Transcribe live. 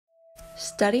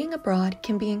Studying abroad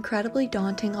can be incredibly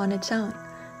daunting on its own,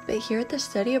 but here at the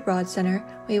Study Abroad Center,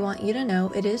 we want you to know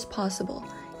it is possible,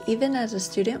 even as a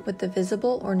student with a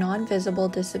visible or non-visible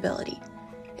disability.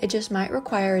 It just might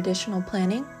require additional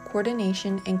planning,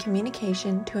 coordination, and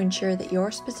communication to ensure that your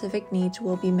specific needs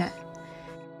will be met.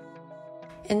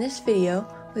 In this video,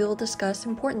 we will discuss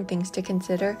important things to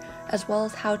consider, as well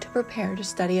as how to prepare to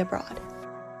study abroad.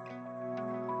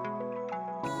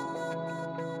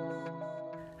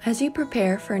 As you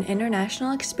prepare for an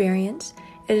international experience,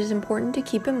 it is important to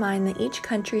keep in mind that each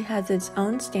country has its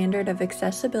own standard of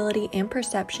accessibility and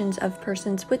perceptions of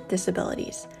persons with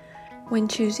disabilities. When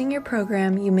choosing your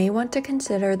program, you may want to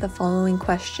consider the following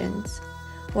questions.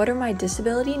 What are my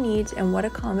disability needs and what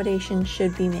accommodations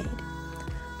should be made?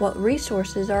 What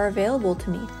resources are available to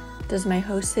me? Does my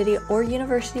host city or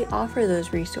university offer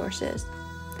those resources?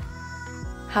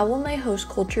 How will my host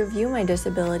culture view my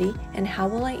disability, and how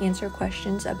will I answer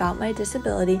questions about my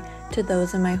disability to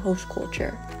those in my host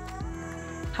culture?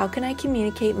 How can I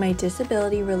communicate my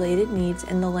disability-related needs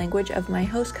in the language of my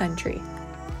host country?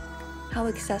 How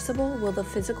accessible will the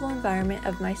physical environment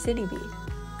of my city be?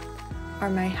 Are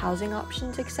my housing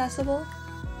options accessible?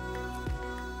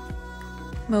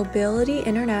 Mobility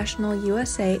International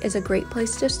USA is a great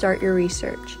place to start your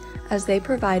research, as they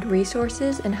provide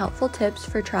resources and helpful tips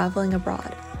for traveling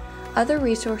abroad. Other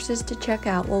resources to check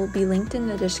out will be linked in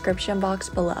the description box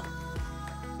below.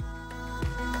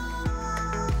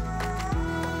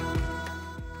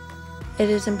 It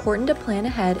is important to plan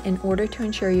ahead in order to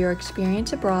ensure your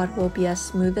experience abroad will be as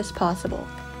smooth as possible.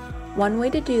 One way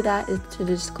to do that is to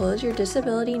disclose your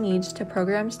disability needs to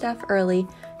program staff early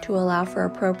to allow for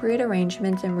appropriate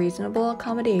arrangements and reasonable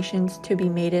accommodations to be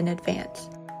made in advance.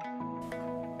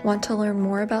 Want to learn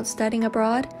more about studying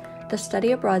abroad? The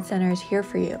Study Abroad Center is here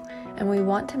for you, and we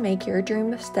want to make your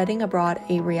dream of studying abroad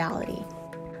a reality.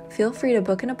 Feel free to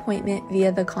book an appointment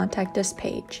via the Contact Us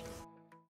page.